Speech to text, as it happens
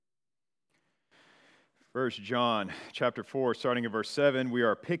First John chapter 4, starting at verse 7, we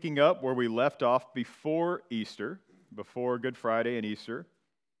are picking up where we left off before Easter, before Good Friday and Easter.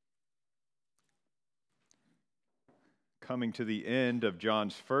 Coming to the end of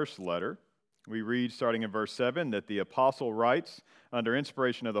John's first letter, we read, starting in verse 7, that the apostle writes under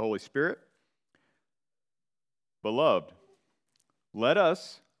inspiration of the Holy Spirit, "Beloved, let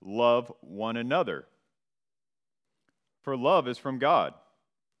us love one another, for love is from God,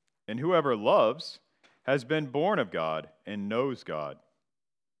 and whoever loves has been born of God and knows God.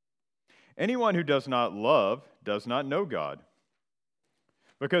 Anyone who does not love does not know God,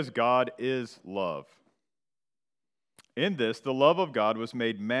 because God is love. In this, the love of God was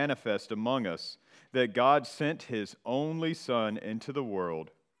made manifest among us, that God sent his only Son into the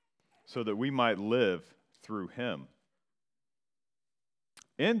world so that we might live through him.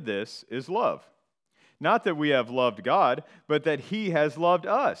 In this is love. Not that we have loved God, but that he has loved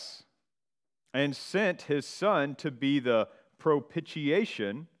us and sent his Son to be the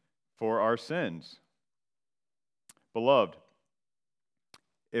propitiation for our sins. Beloved,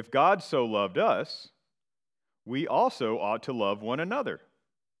 if God so loved us, we also ought to love one another.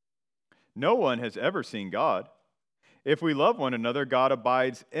 No one has ever seen God. If we love one another, God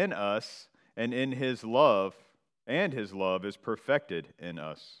abides in us, and in his love, and his love is perfected in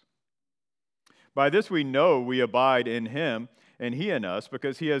us. By this we know we abide in him, and he in us,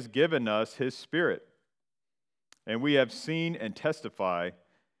 because he has given us his Spirit. And we have seen and testify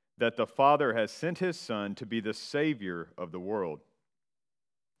that the Father has sent his Son to be the Savior of the world.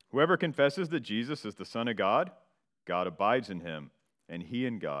 Whoever confesses that Jesus is the Son of God, God abides in him, and he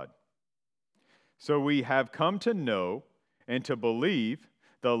in God. So we have come to know and to believe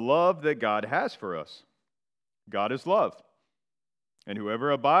the love that God has for us. God is love, and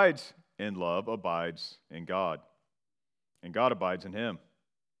whoever abides in love abides in God, and God abides in him.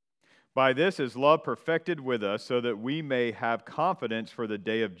 By this is love perfected with us, so that we may have confidence for the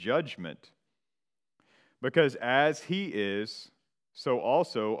day of judgment. Because as he is, so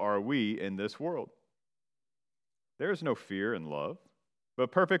also are we in this world. There is no fear in love,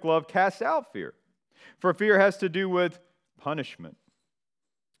 but perfect love casts out fear. For fear has to do with punishment,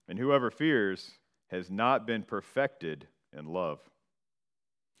 and whoever fears has not been perfected in love.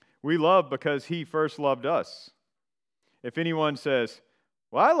 We love because he first loved us. If anyone says,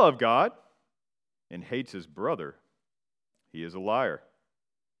 "Well, I love God," and hates his brother, he is a liar.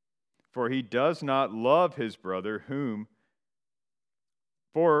 For he does not love his brother whom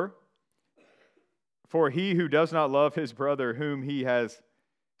For he who does not love his brother whom he has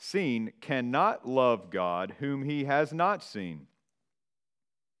seen cannot love God whom he has not seen.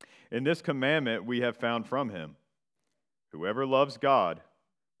 In this commandment we have found from him: whoever loves God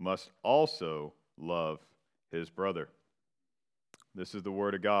must also love his brother. This is the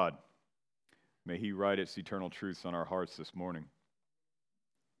word of God. May he write its eternal truths on our hearts this morning.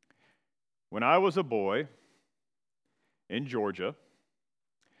 When I was a boy in Georgia,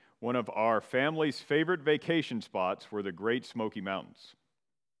 one of our family's favorite vacation spots were the Great Smoky Mountains.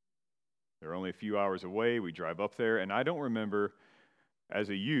 They're only a few hours away. We drive up there, and I don't remember as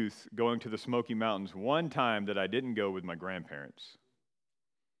a youth going to the Smoky Mountains one time that I didn't go with my grandparents.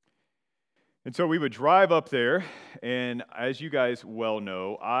 And so we would drive up there, and as you guys well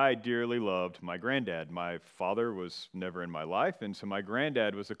know, I dearly loved my granddad. My father was never in my life, and so my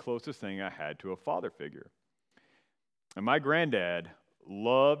granddad was the closest thing I had to a father figure. And my granddad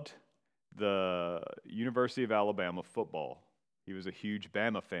loved the University of Alabama football. He was a huge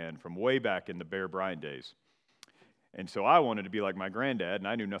Bama fan from way back in the Bear Bryant days. And so I wanted to be like my granddad, and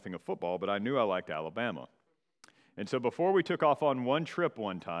I knew nothing of football, but I knew I liked Alabama. And so before we took off on one trip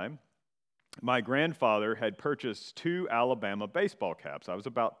one time, my grandfather had purchased 2 Alabama baseball caps. I was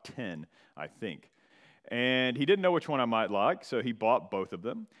about 10, I think. And he didn't know which one I might like, so he bought both of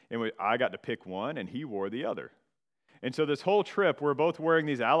them. And I got to pick one, and he wore the other. And so this whole trip, we're both wearing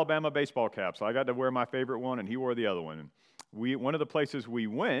these Alabama baseball caps. So I got to wear my favorite one, and he wore the other one. One of the places we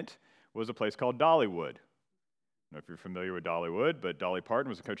went was a place called Dollywood. I don't know if you're familiar with Dollywood, but Dolly Parton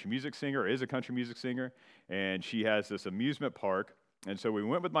was a country music singer, is a country music singer, and she has this amusement park. And so we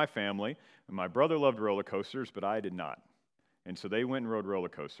went with my family, and my brother loved roller coasters, but I did not. And so they went and rode roller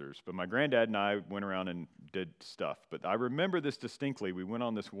coasters. But my granddad and I went around and did stuff. But I remember this distinctly. We went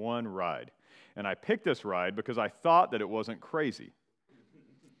on this one ride. And I picked this ride because I thought that it wasn't crazy.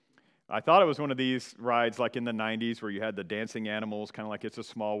 I thought it was one of these rides like in the 90s where you had the dancing animals, kind of like It's a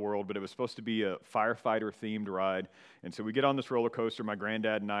Small World, but it was supposed to be a firefighter-themed ride. And so we get on this roller coaster. My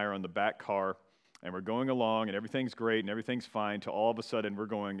granddad and I are on the back car. And we're going along, and everything's great, and everything's fine, till all of a sudden we're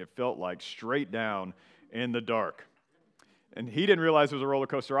going, it felt like, straight down in the dark. And he didn't realize it was a roller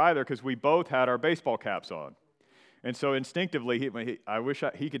coaster either because we both had our baseball caps on. And so instinctively, I wish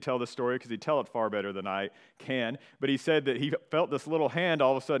he could tell this story because he'd tell it far better than I can. But he said that he felt this little hand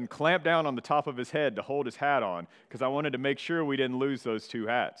all of a sudden clamp down on the top of his head to hold his hat on because I wanted to make sure we didn't lose those two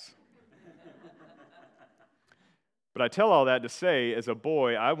hats. But I tell all that to say, as a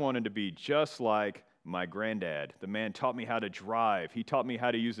boy, I wanted to be just like my granddad. The man taught me how to drive. He taught me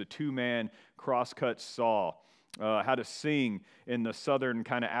how to use a two-man crosscut saw. How to sing in the southern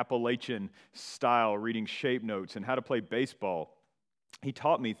kind of Appalachian style, reading shape notes, and how to play baseball. He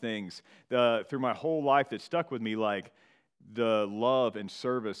taught me things through my whole life that stuck with me, like the love and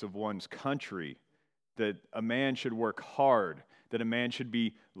service of one's country, that a man should work hard, that a man should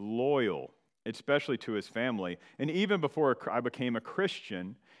be loyal, especially to his family. And even before I became a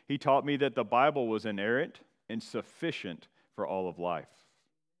Christian, he taught me that the Bible was inerrant and sufficient for all of life.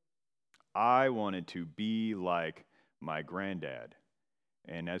 I wanted to be like my granddad.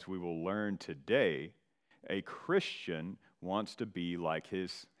 And as we will learn today, a Christian wants to be like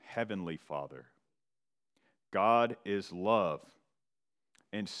his heavenly Father. God is love.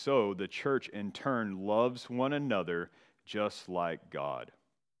 And so the church in turn loves one another just like God.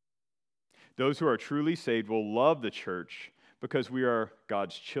 Those who are truly saved will love the church because we are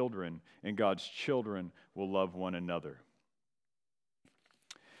God's children, and God's children will love one another.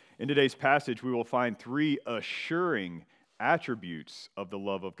 In today's passage, we will find three assuring attributes of the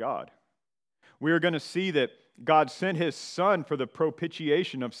love of God. We are going to see that God sent his Son for the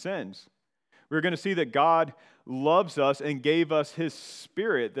propitiation of sins. We're going to see that God loves us and gave us his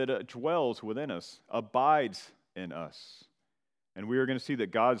Spirit that dwells within us, abides in us. And we are going to see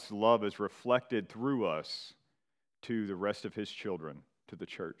that God's love is reflected through us to the rest of his children, to the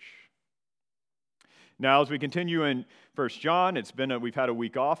church. Now, as we continue in 1 John, we've had a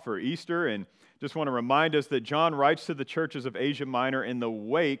week off for Easter, and just want to remind us that John writes to the churches of Asia Minor in the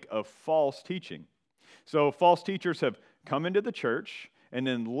wake of false teaching. So false teachers have come into the church and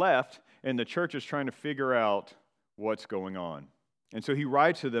then left, and the church is trying to figure out what's going on. And so he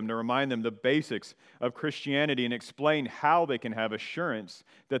writes to them to remind them the basics of Christianity and explain how they can have assurance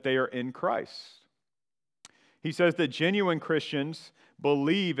that they are in Christ. He says that genuine Christians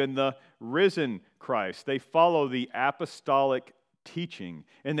believe in the risen Christ. They follow the apostolic teaching,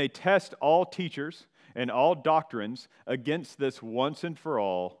 and they test all teachers and all doctrines against this once and for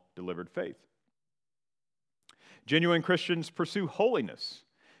all delivered faith. Genuine Christians pursue holiness.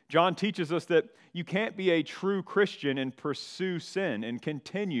 John teaches us that you can't be a true Christian and pursue sin and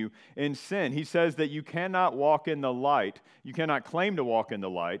continue in sin. He says that you cannot walk in the light, you cannot claim to walk in the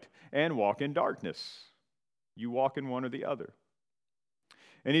light and walk in darkness. You walk in one or the other.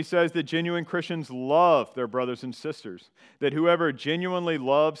 And he says that genuine Christians love their brothers and sisters, that whoever genuinely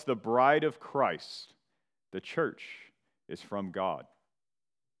loves the bride of Christ, the church, is from God.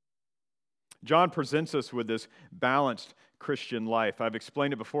 John presents us with this balanced Christian life. I've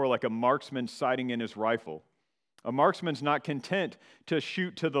explained it before, like a marksman sighting in his rifle. A marksman's not content to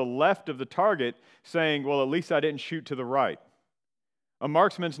shoot to the left of the target, saying, well, at least I didn't shoot to the right. A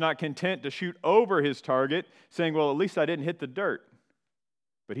marksman's not content to shoot over his target, saying, well, at least I didn't hit the dirt.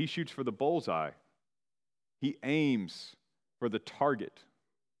 But he shoots for the bullseye. He aims for the target.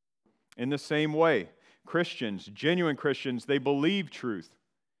 In the same way, Christians, genuine Christians, they believe truth.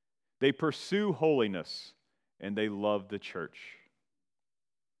 They pursue holiness, and they love the church.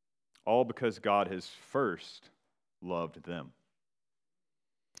 All because God has first loved them.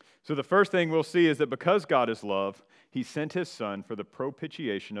 So the first thing we'll see is that because God is love, he sent his Son for the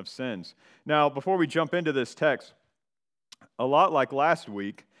propitiation of sins. Now, before we jump into this text, a lot like last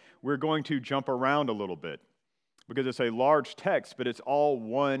week, we're going to jump around a little bit because it's a large text, but it's all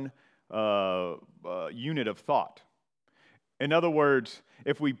one unit of thought. In other words,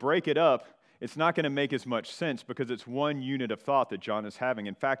 if we break it up, it's not going to make as much sense because it's one unit of thought that John is having.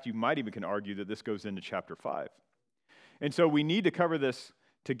 In fact, you might even can argue that this goes into chapter 5. And so we need to cover this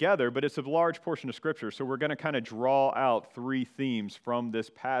together, but it's a large portion of Scripture, so we're going to kind of draw out three themes from this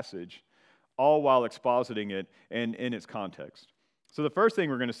passage, all while expositing it and in its context. So the first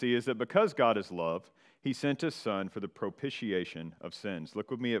thing we're going to see is that because God is love, he sent his Son for the propitiation of sins. Look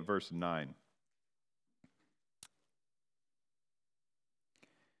with me at verse 9.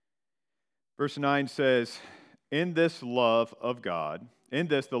 Verse 9 says, in this the love of God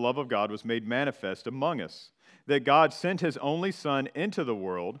was made manifest among us, that God sent his only Son into the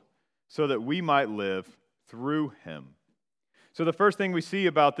world so that we might live through him. So the first thing we see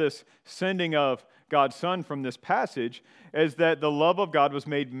about this sending of God's Son from this passage is that the love of God was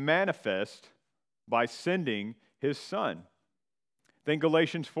made manifest by sending his Son. Think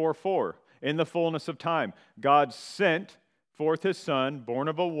Galatians 4:4. In the fullness of time, God sent forth his Son, born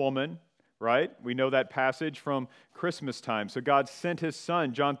of a woman, right? We know that passage from Christmas time. So God sent his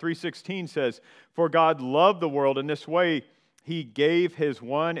Son. John 3:16 says, "For God loved the world in this way, he gave his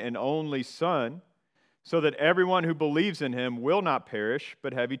one and only Son, so that everyone who believes in him will not perish,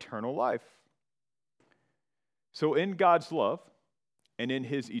 but have eternal life." So in God's love and in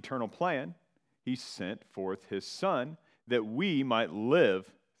his eternal plan, he sent forth his Son that we might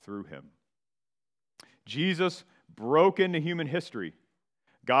live through him. Jesus broke into human history.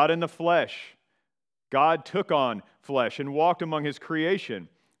 God in the flesh. God took on flesh and walked among his creation.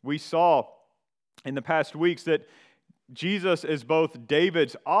 We saw in the past weeks that Jesus is both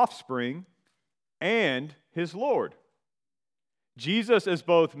David's offspring and his Lord. Jesus is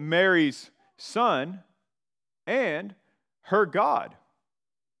both Mary's son and her God.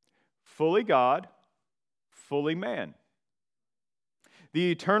 Fully God, fully man.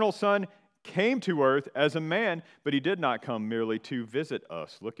 The eternal Son came to earth as a man, but he did not come merely to visit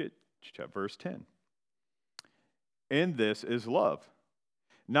us. Look at verse 10. "In this is love,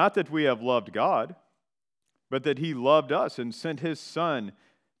 not that we have loved God, but that he loved us and sent his Son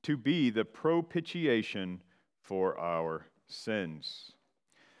to be the propitiation for our sins."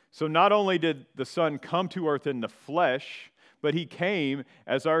 So not only did the Son come to earth in the flesh, but he came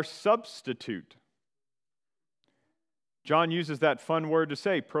as our substitute. John uses that fun word to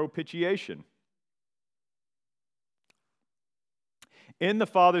say, propitiation. In the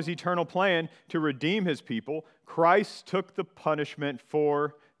Father's eternal plan to redeem his people, Christ took the punishment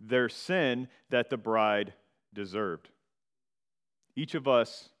for their sin that the bride deserved. Each of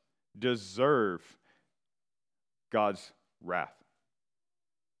us deserve God's wrath.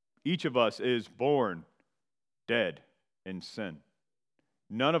 Each of us is born dead in sin.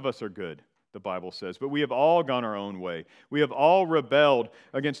 None of us are good, the Bible says, but we have all gone our own way. We have all rebelled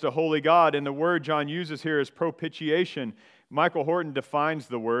against a holy God, and the word John uses here is propitiation. Michael Horton defines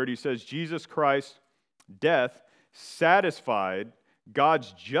the word. He says, Jesus Christ's death satisfied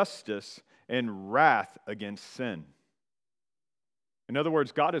God's justice and wrath against sin. In other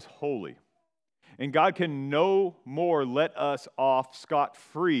words, God is holy, and God can no more let us off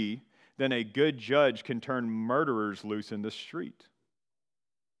scot-free than a good judge can turn murderers loose in the street.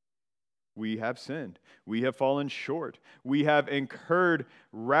 We have sinned. We have fallen short. We have incurred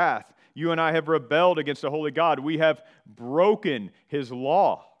wrath. You and I have rebelled against a holy God. We have broken his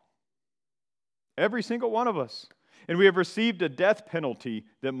law. Every single one of us. And we have received a death penalty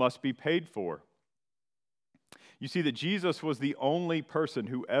that must be paid for. You see that Jesus was the only person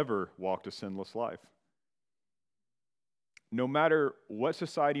who ever walked a sinless life. No matter what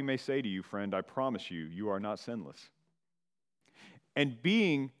society may say to you, friend, I promise you, you are not sinless. And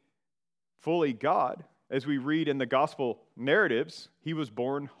being fully God, as we read in the gospel narratives, he was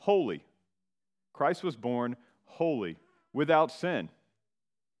born holy. Christ was born holy, without sin.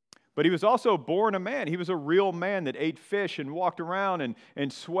 But he was also born a man. He was a real man that ate fish and walked around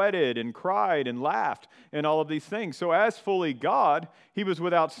and sweated and cried and laughed and all of these things. So as fully God, he was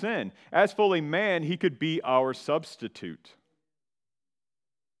without sin. As fully man, he could be our substitute.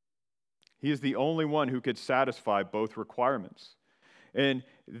 He is the only one who could satisfy both requirements. And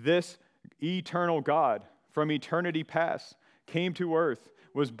this eternal God from eternity past came to earth,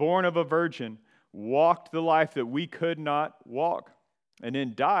 was born of a virgin, walked the life that we could not walk, and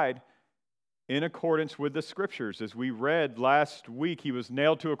then died in accordance with the Scriptures. As we read last week, he was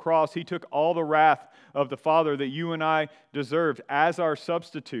nailed to a cross. He took all the wrath of the Father that you and I deserved as our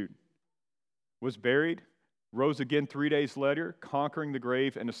substitute, was buried, rose again 3 days later, conquering the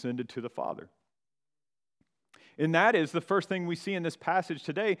grave, and ascended to the Father. And that is the first thing we see in this passage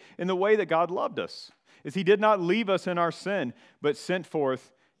today in the way that God loved us, is he did not leave us in our sin, but sent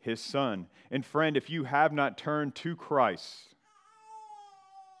forth his Son. And friend, if you have not turned to Christ,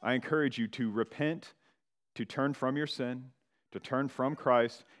 I encourage you to repent, to turn from your sin, to turn from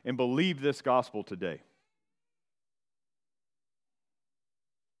Christ, and believe this gospel today.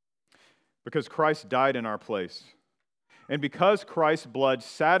 Because Christ died in our place. And because Christ's blood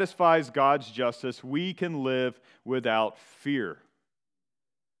satisfies God's justice, we can live without fear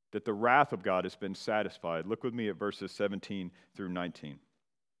that the wrath of God has been satisfied. Look with me at verses 17 through 19.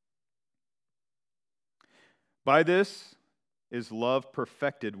 By this is love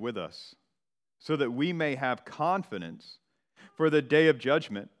perfected with us, so that we may have confidence for the day of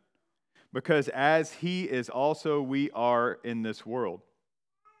judgment, because as he is also we are in this world.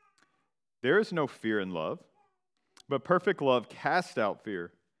 There is no fear in love, but perfect love casts out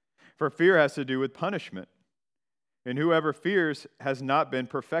fear, for fear has to do with punishment. And whoever fears has not been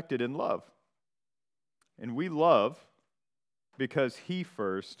perfected in love. And we love because he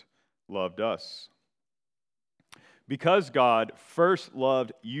first loved us. Because God first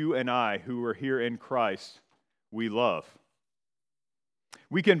loved you and I who were here in Christ, we love.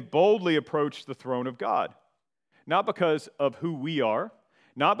 We can boldly approach the throne of God, not because of who we are,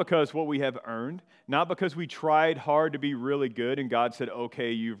 not because what we have earned, not because we tried hard to be really good and God said,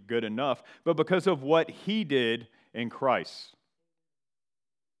 okay, you're good enough, but because of what He did in Christ.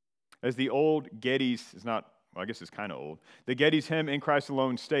 As the old Getty's, I guess it's kind of old, the Getty's hymn, In Christ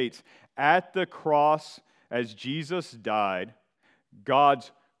Alone, states, at the cross, as Jesus died, God's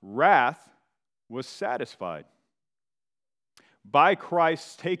wrath was satisfied. By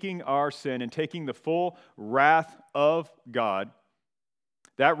Christ taking our sin and taking the full wrath of God,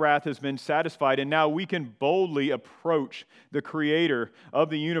 that wrath has been satisfied, and now we can boldly approach the Creator of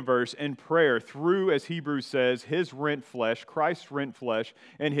the universe in prayer through, as Hebrews says, His rent flesh, Christ's rent flesh,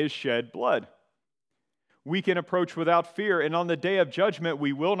 and His shed blood. We can approach without fear, and on the day of judgment,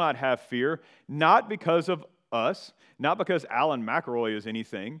 we will not have fear, not because of us, not because Alan McElroy is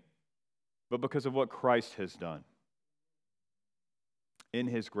anything, but because of what Christ has done. In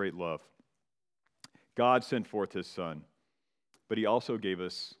His great love, God sent forth His Son, but He also gave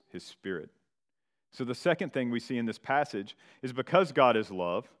us His Spirit. So the second thing we see in this passage is because God is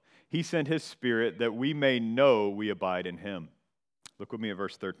love, He sent His Spirit that we may know we abide in Him. Look with me at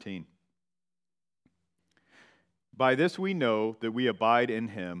verse 13. By this we know that we abide in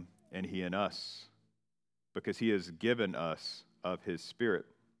Him and He in us, because He has given us of His Spirit.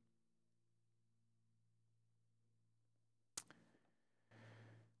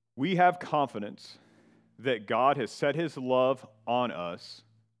 We have confidence that God has set His love on us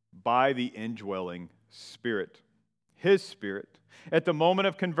by the indwelling Spirit, His Spirit. At the moment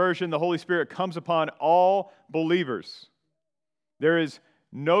of conversion, the Holy Spirit comes upon all believers. There is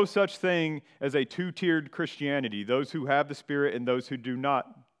no such thing as a two-tiered Christianity, those who have the Spirit and those who do not.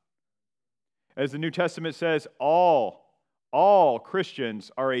 As the New Testament says, all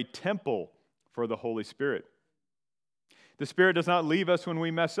Christians are a temple for the Holy Spirit. The Spirit does not leave us when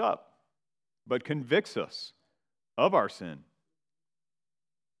we mess up, but convicts us of our sin.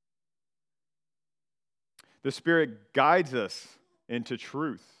 The Spirit guides us into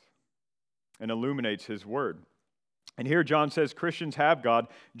truth and illuminates His word. And here John says Christians have God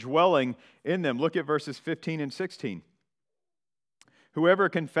dwelling in them. Look at verses 15 and 16. Whoever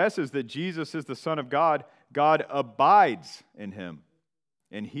confesses that Jesus is the Son of God, God abides in him,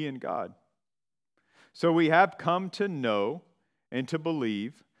 and he in God. So we have come to know and to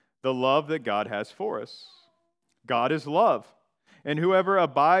believe the love that God has for us. God is love, and whoever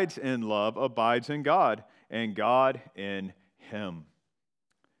abides in love abides in God, and God in him.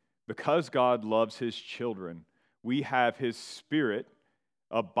 Because God loves His children, we have His Spirit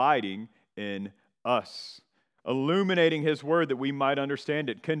abiding in us, illuminating His word that we might understand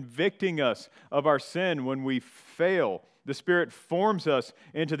it, convicting us of our sin when we fail. The Spirit forms us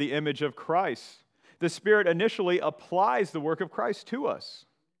into the image of Christ. The Spirit initially applies the work of Christ to us.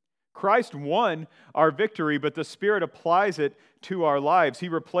 Christ won our victory, but the Spirit applies it to our lives. He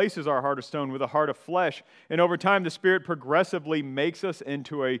replaces our heart of stone with a heart of flesh, and over time the Spirit progressively makes us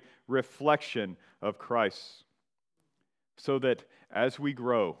into a reflection of Christ, so that as we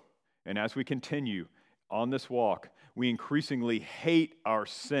grow and as we continue on this walk, we increasingly hate our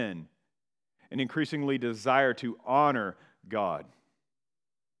sin and increasingly desire to honor God.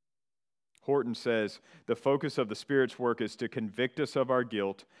 Horton says, the focus of the Spirit's work is to convict us of our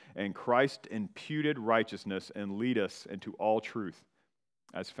guilt and Christ's imputed righteousness and lead us into all truth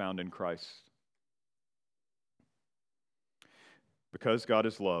as found in Christ. Because God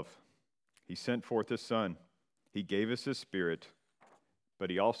is love, He sent forth His Son. He gave us His Spirit, but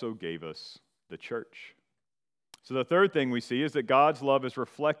He also gave us the church. So the third thing we see is that God's love is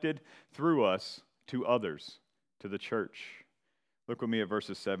reflected through us to others, to the church. Look with me at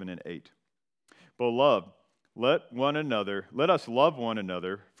verses 7 and 8. Beloved, let us love one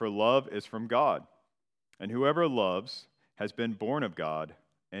another, for love is from God. And whoever loves has been born of God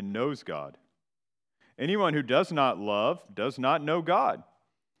and knows God. Anyone who does not love does not know God,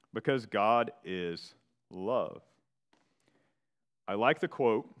 because God is love. I like the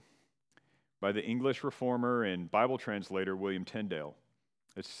quote by the English reformer and Bible translator William Tyndale.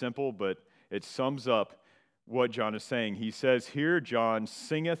 It's simple, but it sums up what John is saying. He says, here John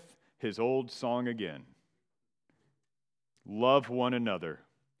singeth his old song again. Love one another.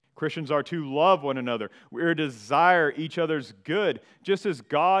 Christians are to love one another. We are to desire each other's good, just as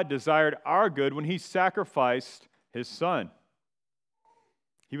God desired our good when He sacrificed His Son.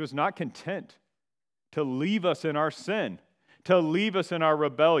 He was not content to leave us in our sin, to leave us in our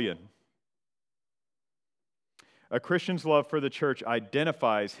rebellion. A Christian's love for the church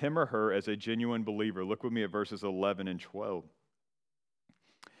identifies him or her as a genuine believer. Look with me at verses 11 and 12.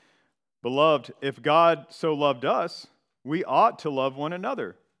 Beloved, if God so loved us, we ought to love one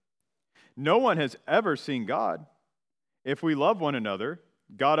another. No one has ever seen God. If we love one another,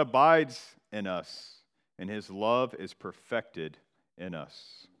 God abides in us, and his love is perfected in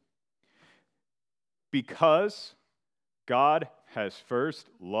us. Because God has first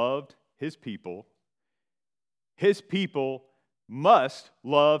loved his people must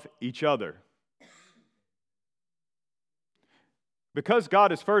love each other. Because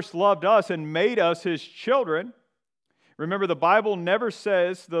God has first loved us and made us his children, remember, the Bible never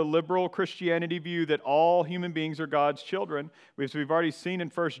says the liberal Christianity view that all human beings are God's children. As we've already seen in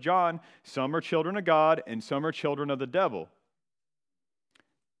 1 John, some are children of God and some are children of the devil.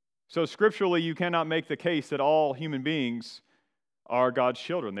 So scripturally, you cannot make the case that all human beings are God's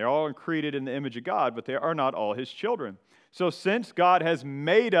children. They're all created in the image of God, but they are not all his children. So since God has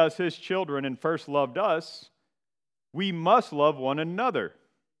made us his children and first loved us, we must love one another.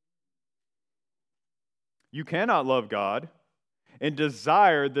 You cannot love God and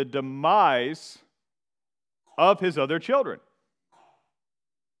desire the demise of his other children.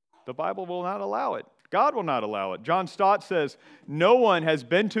 The Bible will not allow it. God will not allow it. John Stott says, no one has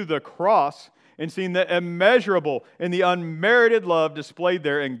been to the cross and seen the immeasurable and the unmerited love displayed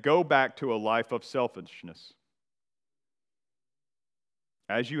there and go back to a life of selfishness.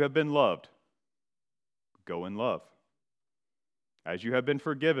 As you have been loved, go and love. As you have been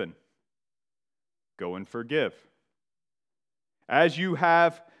forgiven, go and forgive. As you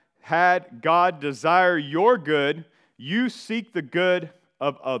have had God desire your good, you seek the good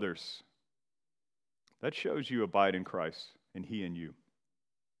of others. That shows you abide in Christ and he in you.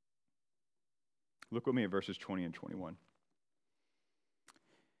 Look with me at verses 20 and 21.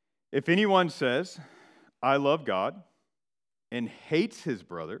 If anyone says, I love God, and hates his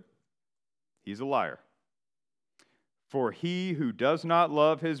brother, he's a liar. For he who does not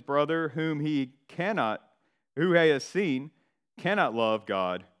love his brother who he has seen, cannot love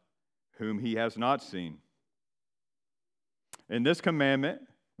God whom he has not seen. And this commandment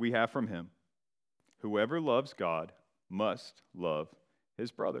we have from him: whoever loves God must love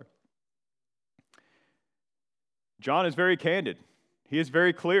his brother. John is very candid. He is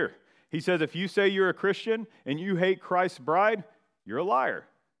very clear. He says, if you say you're a Christian and you hate Christ's bride, you're a liar.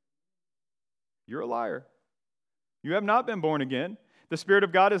 You're a liar. You have not been born again. The Spirit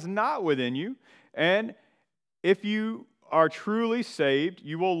of God is not within you. And if you are truly saved,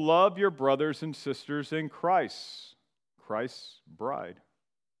 you will love your brothers and sisters in Christ, Christ's bride,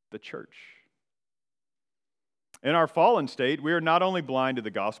 the church. In our fallen state, we are not only blind to the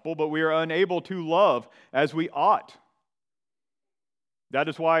gospel, but we are unable to love as we ought. That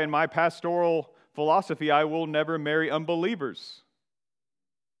is why in my pastoral philosophy, I will never marry unbelievers.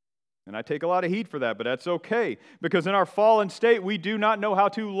 And I take a lot of heat for that, but that's okay. Because in our fallen state, we do not know how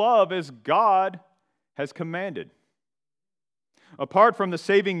to love as God has commanded. Apart from the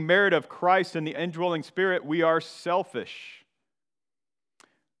saving merit of Christ and the indwelling Spirit, we are selfish.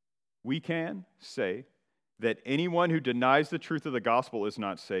 We can say that anyone who denies the truth of the gospel is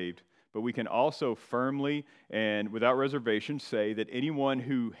not saved, but we can also firmly and without reservation say that anyone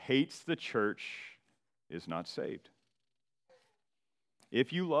who hates the church is not saved.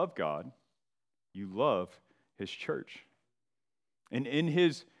 If you love God, you love his church. And in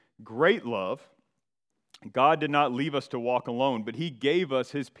his great love, God did not leave us to walk alone, but he gave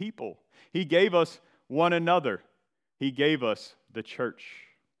us his people. He gave us one another. He gave us the church.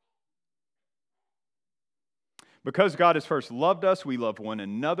 Because God has first loved us, we love one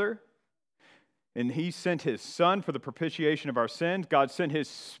another. And he sent his Son for the propitiation of our sins. God sent his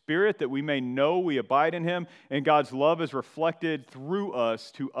Spirit that we may know we abide in him. And God's love is reflected through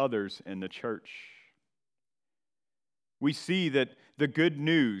us to others in the church. We see that the good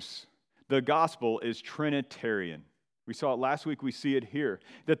news, the gospel, is Trinitarian. We saw it last week, we see it here.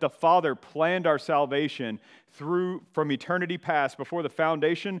 That the Father planned our salvation from eternity past, before the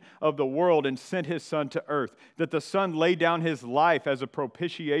foundation of the world, and sent his Son to earth. That the Son laid down his life as a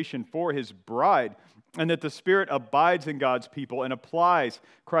propitiation for his bride, and that the Spirit abides in God's people and applies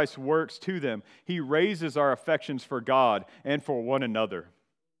Christ's works to them. He raises our affections for God and for one another.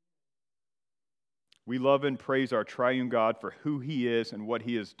 We love and praise our triune God for who he is and what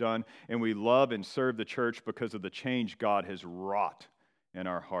he has done, and we love and serve the church because of the change God has wrought in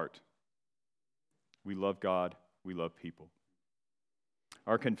our heart. We love God, we love people.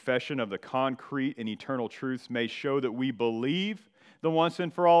 Our confession of the concrete and eternal truths may show that we believe the once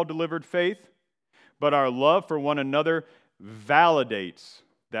and for all delivered faith, but our love for one another validates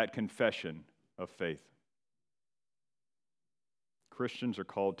that confession of faith. Christians are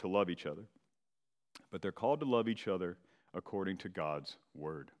called to love each other, but they're called to love each other according to God's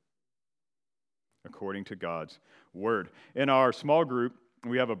word. According to God's word. In our small group,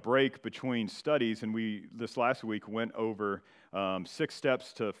 we have a break between studies, and this last week went over 6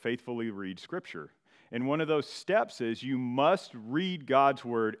 steps to faithfully read Scripture. And one of those steps is you must read God's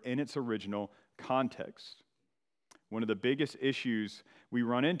word in its original context. One of the biggest issues we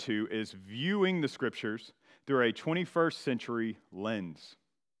run into is viewing the Scriptures through a 21st century lens.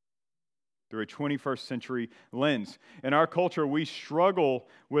 Through a 21st century lens. In our culture, we struggle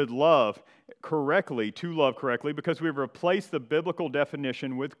with to love correctly, because we've replaced the biblical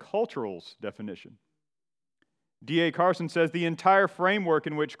definition with cultural's definition. D.A. Carson says the entire framework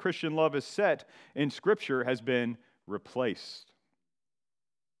in which Christian love is set in Scripture has been replaced.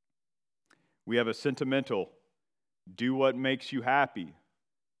 We have a sentimental, do what makes you happy,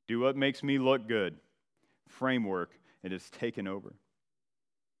 do what makes me look good framework, and it's taken over.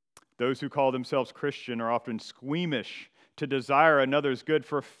 Those who call themselves Christian are often squeamish to desire another's good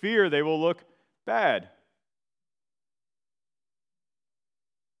for fear they will look bad.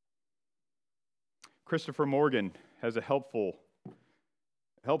 Christopher Morgan has a helpful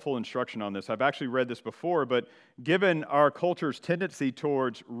instruction on this. I've actually read this before, but given our culture's tendency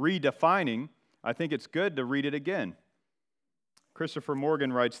towards redefining, I think it's good to read it again. Christopher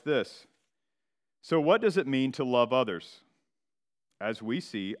Morgan writes this: "So what does it mean to love others? As we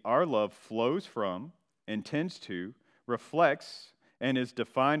see, our love flows from, and tends to, reflects, and is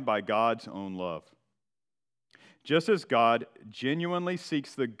defined by God's own love. Just as God genuinely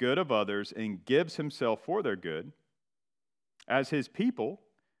seeks the good of others and gives himself for their good, as his people,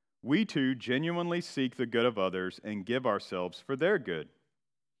 we too genuinely seek the good of others and give ourselves for their good.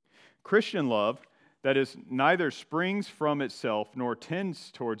 Christian love, that is, neither springs from itself nor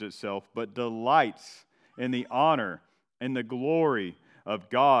tends towards itself, but delights in the honor and the glory of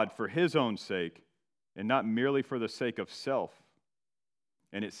God for his own sake, and not merely for the sake of self.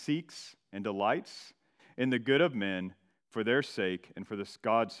 And it seeks and delights in the good of men for their sake and for this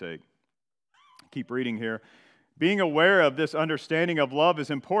God's sake." Keep reading here. Being aware of this understanding of love is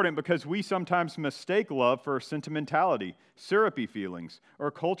important because we sometimes mistake love for sentimentality, syrupy feelings,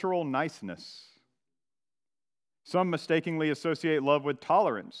 or cultural niceness. Some mistakenly associate love with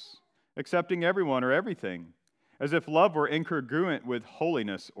tolerance, accepting everyone or everything, as if love were incongruent with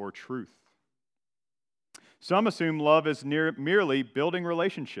holiness or truth. Some assume love is merely building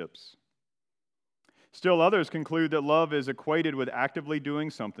relationships. Still others conclude that love is equated with actively doing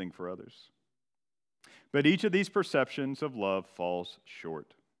something for others. But each of these perceptions of love falls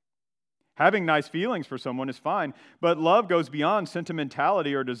short. Having nice feelings for someone is fine, but love goes beyond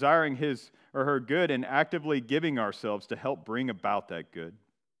sentimentality or desiring his or her good and actively giving ourselves to help bring about that good.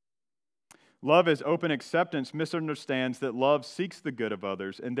 Love as open acceptance misunderstands that love seeks the good of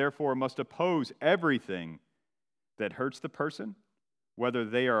others and therefore must oppose everything that hurts the person, whether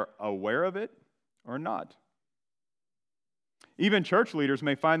they are aware of it or not. Even church leaders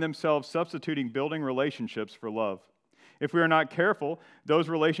may find themselves substituting building relationships for love. If we are not careful, those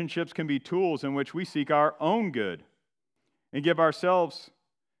relationships can be tools in which we seek our own good and give of ourselves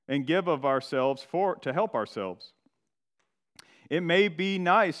to help ourselves. It may be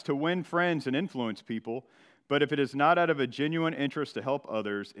nice to win friends and influence people, but if it is not out of a genuine interest to help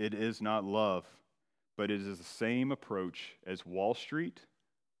others, it is not love, but it is the same approach as Wall Street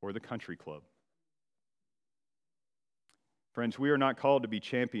or the country club. Friends, we are not called to be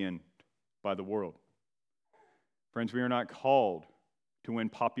championed by the world. Friends, we are not called to win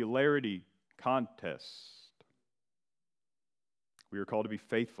popularity contests. We are called to be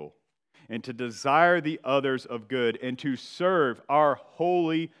faithful and to desire the others of good and to serve our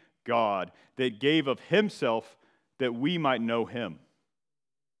holy God that gave of himself that we might know him.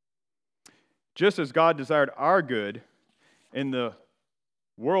 Just as God desired our good and the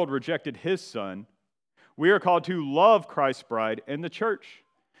world rejected his Son, we are called to love Christ's bride and the church.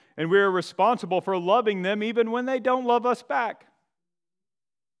 And we are responsible for loving them even when they don't love us back.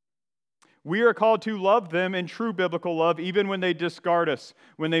 We are called to love them in true biblical love even when they discard us,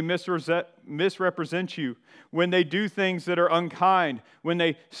 when they misrepresent you, when they do things that are unkind, when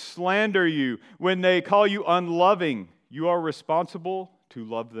they slander you, when they call you unloving. You are responsible to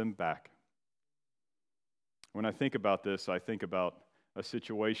love them back. When I think about this, I think about a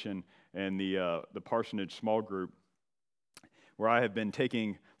situation in the parsonage small group where I have been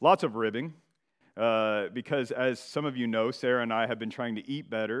taking lots of ribbing because, as some of you know, Sarah and I have been trying to eat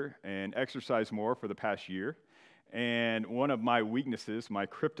better and exercise more for the past year. And one of my weaknesses, my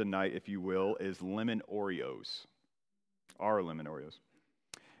kryptonite, if you will, is lemon Oreos, our lemon Oreos.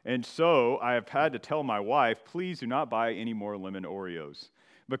 And so I have had to tell my wife, please do not buy any more lemon Oreos.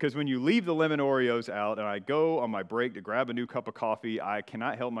 Because when you leave the lemon Oreos out and I go on my break to grab a new cup of coffee, I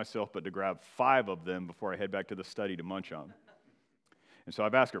cannot help myself but to grab 5 of them before I head back to the study to munch on. And so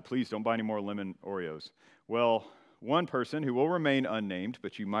I've asked her, please don't buy any more lemon Oreos. Well, one person who will remain unnamed,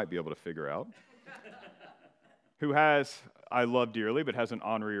 but you might be able to figure out, who has, I love dearly, but has an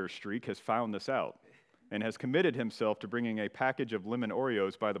ornery streak, has found this out and has committed himself to bringing a package of lemon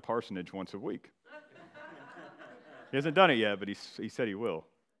Oreos by the parsonage once a week. He hasn't done it yet, but he said he will.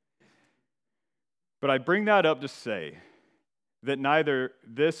 But I bring that up to say that neither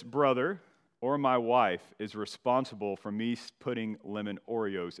this brother or my wife is responsible for me putting lemon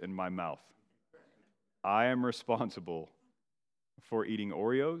Oreos in my mouth. I am responsible for eating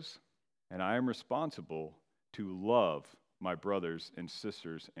Oreos, and I am responsible to love my brothers and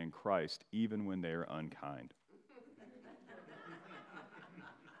sisters in Christ, even when they are unkind.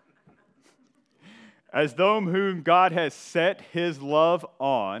 As those whom God has set his love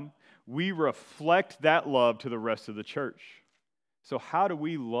on, we reflect that love to the rest of the church. So how do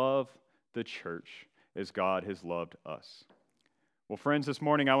we love the church as God has loved us? Well, friends, this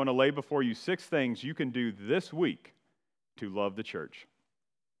morning I want to lay before you 6 things you can do this week to love the church.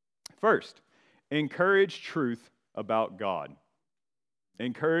 First, encourage truth about God.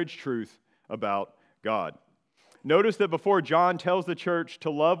 Encourage truth about God. Notice that before John tells the church to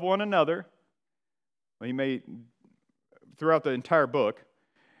love one another, he may, throughout the entire book,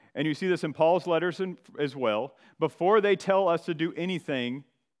 and you see this in Paul's letters as well, before they tell us to do anything,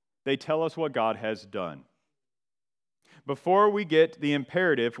 they tell us what God has done. Before we get the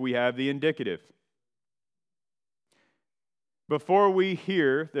imperative, we have the indicative. Before we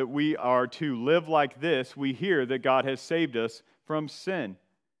hear that we are to live like this, we hear that God has saved us from sin.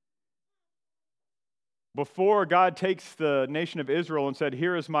 Before God takes the nation of Israel and said,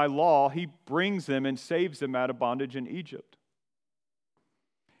 "Here is my law," he brings them and saves them out of bondage in Egypt.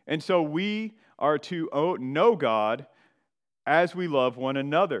 And so we are to know God as we love one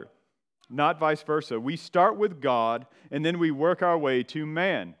another, not vice versa. We start with God, and then we work our way to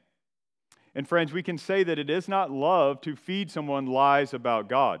man. And friends, we can say that it is not love to feed someone lies about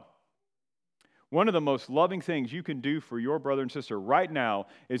God. One of the most loving things you can do for your brother and sister right now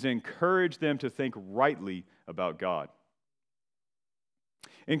is encourage them to think rightly about God.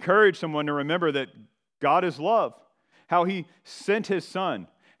 Encourage someone to remember that God is love, how he sent his son,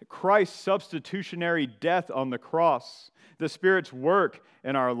 Christ's substitutionary death on the cross, the Spirit's work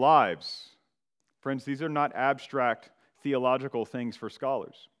in our lives. Friends, these are not abstract theological things for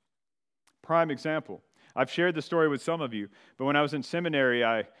scholars. Prime example. I've shared the story with some of you, but when I was in seminary,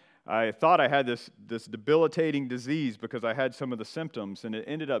 I thought I had this debilitating disease because I had some of the symptoms, and it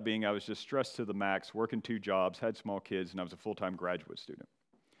ended up being I was just stressed to the max, working 2 jobs, had small kids, and I was a full-time graduate student.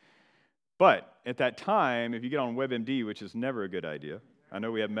 But at that time, if you get on WebMD, which is never a good idea, I know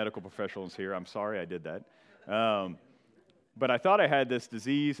we have medical professionals here, I'm sorry I did that, but I thought I had this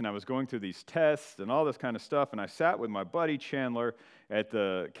disease, and I was going through these tests and all this kind of stuff, and I sat with my buddy Chandler at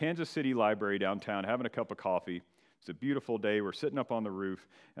the Kansas City Library downtown having a cup of coffee. It's a beautiful day. We're sitting up on the roof,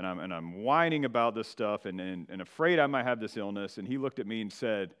 and I'm whining about this stuff and afraid I might have this illness, and he looked at me and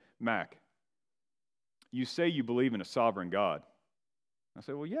said, "Mac, you say you believe in a sovereign God." I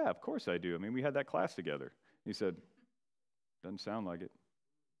said, "Well, yeah, of course I do. I mean, we had that class together." He said, "Doesn't sound like it.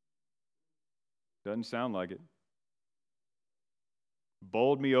 Doesn't sound like it."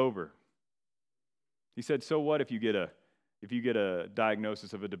 Bowled me over. He said, "So what if you get a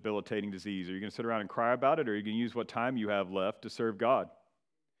diagnosis of a debilitating disease? Are you going to sit around and cry about it, or are you going to use what time you have left to serve God?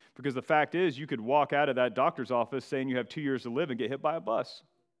 Because the fact is, you could walk out of that doctor's office saying you have 2 years to live and get hit by a bus."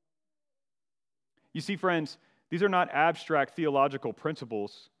 You see, friends, these are not abstract theological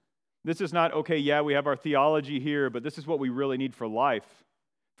principles. This is not, okay, yeah, we have our theology here, but this is what we really need for life.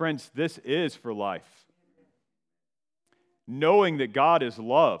 Friends, this is for life. Knowing that God is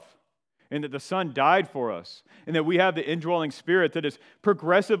love, and that the Son died for us, and that we have the indwelling Spirit that is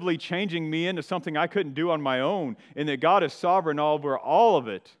progressively changing me into something I couldn't do on my own, and that God is sovereign over all of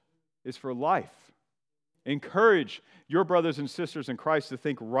it, is for life. Encourage your brothers and sisters in Christ to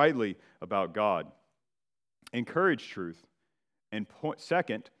think rightly about God. Encourage truth. And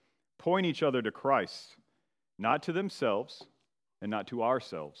second, point each other to Christ, not to themselves and not to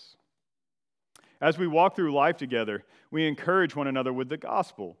ourselves. As we walk through life together, we encourage one another with the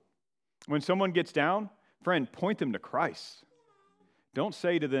gospel. When someone gets down, friend, point them to Christ. Don't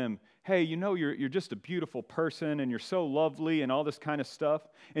say to them, "Hey, you know, you're just a beautiful person and you're so lovely," and all this kind of stuff.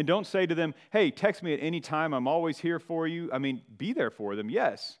 And don't say to them, "Hey, text me at any time, I'm always here for you." I mean, be there for them,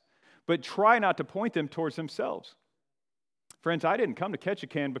 yes, but try not to point them towards themselves. Friends, I didn't come to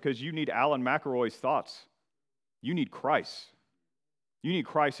Ketchikan because you need Alan McElroy's thoughts. You need Christ. You need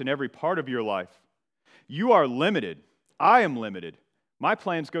Christ in every part of your life. You are limited. I am limited. My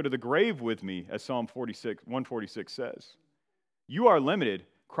plans go to the grave with me, as Psalm 146 says. You are limited.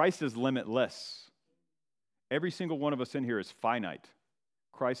 Christ is limitless. Every single one of us in here is finite.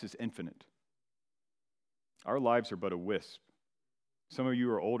 Christ is infinite. Our lives are but a wisp. Some of you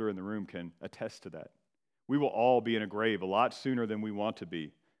who are older in the room can attest to that. We will all be in a grave a lot sooner than we want to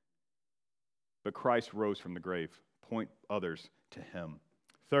be. But Christ rose from the grave. Point others to him.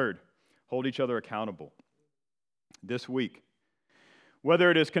 Third, hold each other accountable. This week,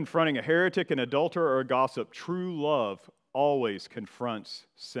 whether it is confronting a heretic, an adulterer, or a gossip, true love always confronts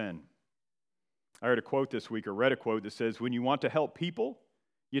sin. I heard a quote this week, or read a quote that says, when you want to help people,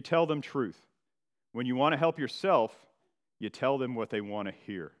 you tell them truth. When you want to help yourself, you tell them what they want to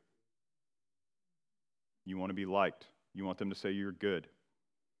hear. You want to be liked. You want them to say you're good.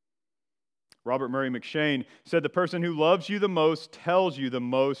 Robert Murray McShane said, the person who loves you the most tells you the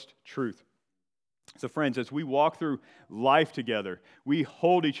most truth. So friends, as we walk through life together, we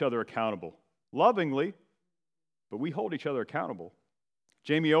hold each other accountable. Lovingly, but we hold each other accountable.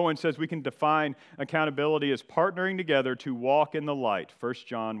 Jamie Owen says we can define accountability as partnering together to walk in the light. 1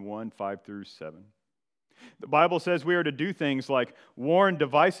 John 1, 5 through 7. The Bible says we are to do things like warn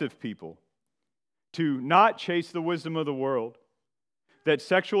divisive people, to not chase the wisdom of the world, that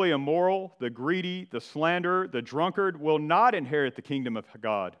sexually immoral, the greedy, the slanderer, the drunkard will not inherit the kingdom of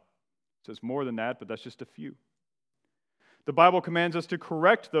God. It says more than that, but that's just a few. The Bible commands us to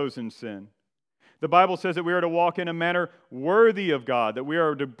correct those in sin. The Bible says that we are to walk in a manner worthy of God, that we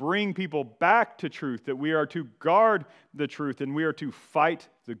are to bring people back to truth, that we are to guard the truth, and we are to fight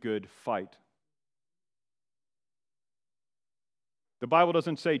the good fight. The Bible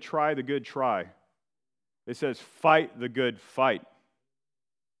doesn't say try the good try. It says fight the good fight.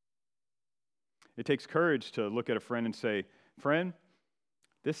 It takes courage to look at a friend and say, friend,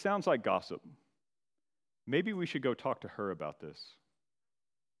 this sounds like gossip. Maybe we should go talk to her about this.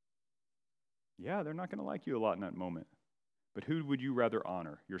 Yeah, they're not going to like you a lot in that moment. But who would you rather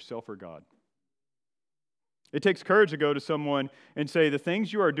honor, yourself or God? It takes courage to go to someone and say, the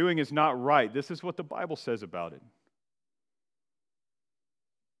things you are doing is not right. This is what the Bible says about it.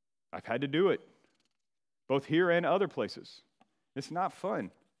 I've had to do it, both here and other places. It's not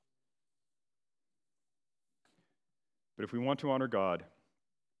fun. But if we want to honor God,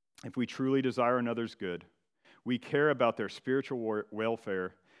 if we truly desire another's good, we care about their spiritual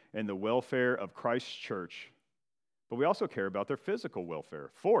welfare and the welfare of Christ's church, but we also care about their physical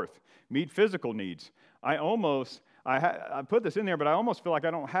welfare. Fourth, meet physical needs. I put this in there, but I almost feel like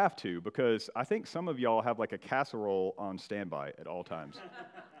I don't have to, because I think some of y'all have like a casserole on standby at all times.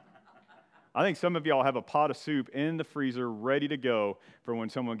 I think some of y'all have a pot of soup in the freezer ready to go for when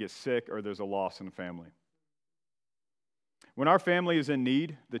someone gets sick or there's a loss in the family. When our family is in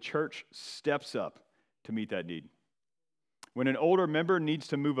need, the church steps up to meet that need. When an older member needs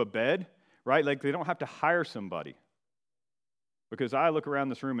to move a bed, right, like they don't have to hire somebody. Because I look around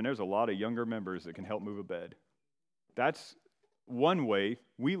this room and there's a lot of younger members that can help move a bed. That's one way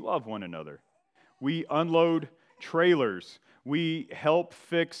we love one another. We unload trailers. We help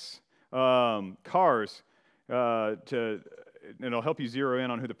fix cars. And it'll help you zero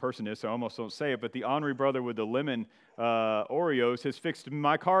in on who the person is, so I almost don't say it, but the Henri brother with the lemon Oreos has fixed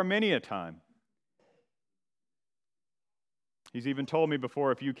my car many a time. He's even told me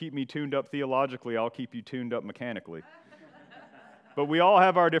before, if you keep me tuned up theologically, I'll keep you tuned up mechanically. But we all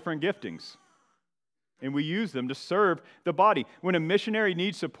have our different giftings, and we use them to serve the body. When a missionary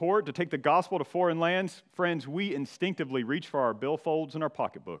needs support to take the gospel to foreign lands, friends, we instinctively reach for our billfolds and our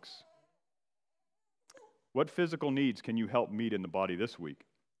pocketbooks. What physical needs can you help meet in the body this week?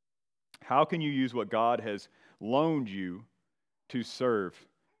 How can you use what God has loaned you to serve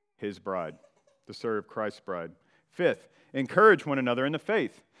His bride, to serve Christ's bride? Fifth, encourage one another in the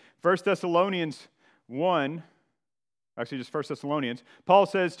faith. 1 Thessalonians 1, actually just 1 Thessalonians, Paul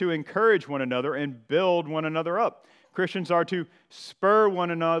says to encourage one another and build one another up. Christians are to spur one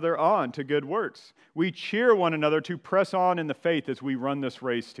another on to good works. We cheer one another to press on in the faith as we run this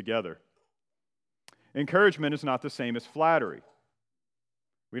race together. Encouragement is not the same as flattery.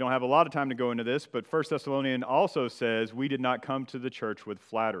 We don't have a lot of time to go into this, but 1 Thessalonians also says we did not come to the church with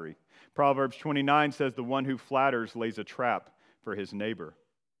flattery. Proverbs 29 says the one who flatters lays a trap for his neighbor.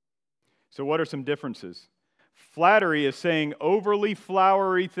 So what are some differences? Flattery is saying overly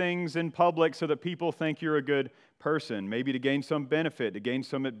flowery things in public so that people think you're a good person, maybe to gain some benefit, to gain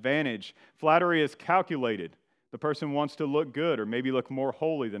some advantage. Flattery is calculated. The person wants to look good or maybe look more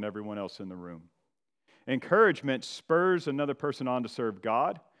holy than everyone else in the room. Encouragement spurs another person on to serve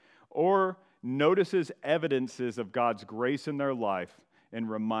God or notices evidences of God's grace in their life and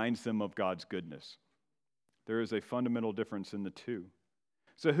reminds them of God's goodness. There is a fundamental difference in the two.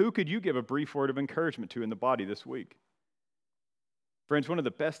 So who could you give a brief word of encouragement to in the body this week? Friends, one of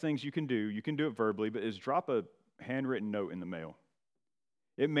the best things you can do it verbally, but is drop a handwritten note in the mail.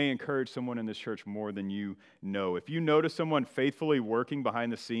 It may encourage someone in this church more than you know. If you notice someone faithfully working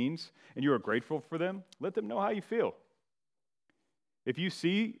behind the scenes and you are grateful for them, let them know how you feel. If you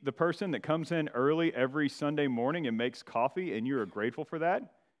see the person that comes in early every Sunday morning and makes coffee and you are grateful for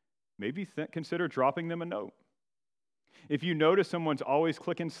that, maybe consider dropping them a note. If you notice someone's always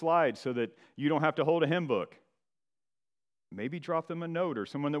clicking slides so that you don't have to hold a hymn book, maybe drop them a note, or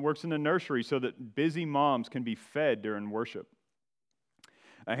someone that works in the nursery so that busy moms can be fed during worship.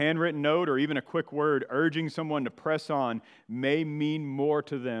 A handwritten note or even a quick word urging someone to press on may mean more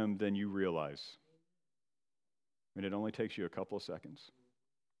to them than you realize. And it only takes you a couple of seconds.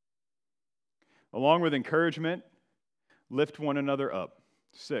 Along with encouragement, lift one another up.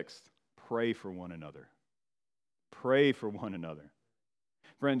 Sixth, pray for one another. Pray for one another.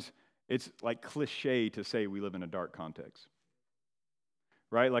 Friends, it's like cliche to say we live in a dark context.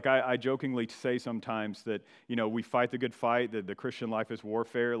 Right? Like I jokingly say sometimes that, we fight the good fight, that the Christian life is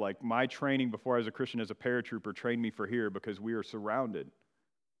warfare. Like my training before I was a Christian as a paratrooper trained me for here because we are surrounded.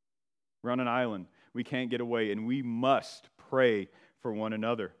 We're on an island. We can't get away, and we must pray for one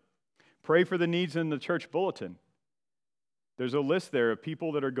another. Pray for the needs in the church bulletin. There's a list there of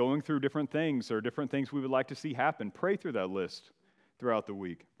people that are going through different things or different things we would like to see happen. Pray through that list throughout the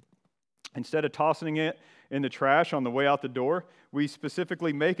week. Instead of tossing it in the trash on the way out the door, we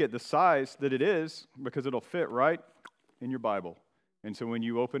specifically make it the size that it is because it'll fit right in your Bible. And so when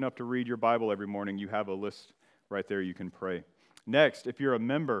you open up to read your Bible every morning, you have a list right there you can pray. Next, if you're a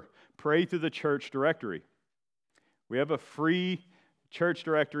member, pray through the church directory. We have a free church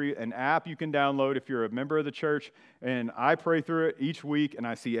directory, an app you can download if you're a member of the church, and I pray through it each week, and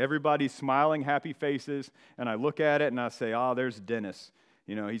I see everybody's smiling, happy faces, and I look at it, and I say, there's Dennis.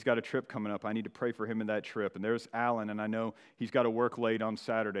 He's got a trip coming up. I need to pray for him in that trip. And there's Alan, and I know he's got to work late on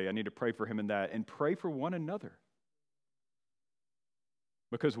Saturday. I need to pray for him in that. And pray for one another.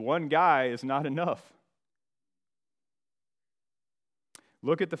 Because one guy is not enough.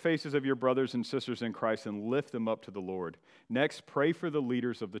 Look at the faces of your brothers and sisters in Christ and lift them up to the Lord. Next, pray for the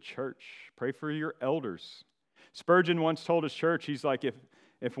leaders of the church. Pray for your elders. Spurgeon once told his church, he's like,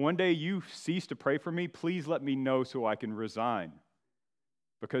 if one day you cease to pray for me, please let me know so I can resign.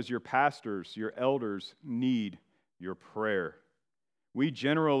 Because your pastors, your elders need your prayer. We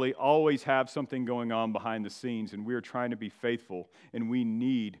generally always have something going on behind the scenes, and we are trying to be faithful, and we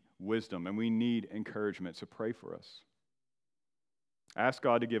need wisdom, and we need encouragement, so pray for us. Ask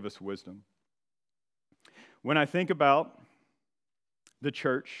God to give us wisdom. When I think about the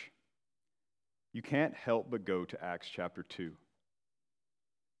church, you can't help but go to Acts chapter 2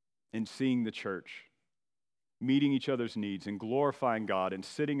 and seeing the church meeting each other's needs and glorifying God and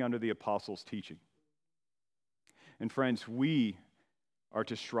sitting under the apostles' teaching. And friends, we are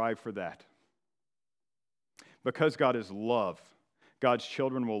to strive for that. Because God is love, God's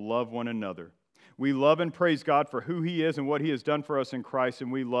children will love one another. We love and praise God for who He is and what He has done for us in Christ,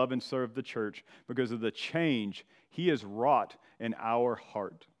 and we love and serve the church because of the change He has wrought in our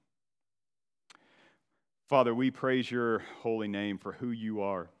heart. Father, we praise your holy name for who you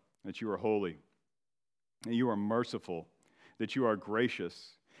are, that you are holy, that you are merciful, that you are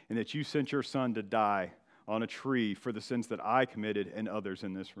gracious, and that you sent your Son to die on a tree for the sins that I committed and others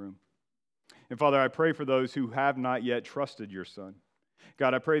in this room. And Father, I pray for those who have not yet trusted your Son.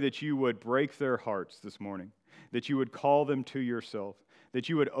 God, I pray that you would break their hearts this morning, that you would call them to yourself, that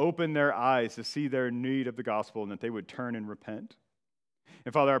you would open their eyes to see their need of the gospel, and that they would turn and repent.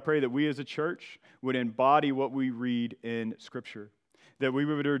 And Father, I pray that we as a church would embody what we read in Scripture, that we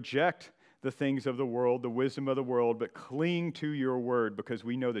would reject the things of the world, the wisdom of the world, but cling to your word because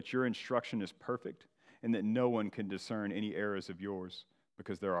we know that your instruction is perfect and that no one can discern any errors of yours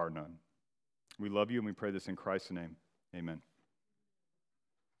because there are none. We love you and we pray this in Christ's name. Amen.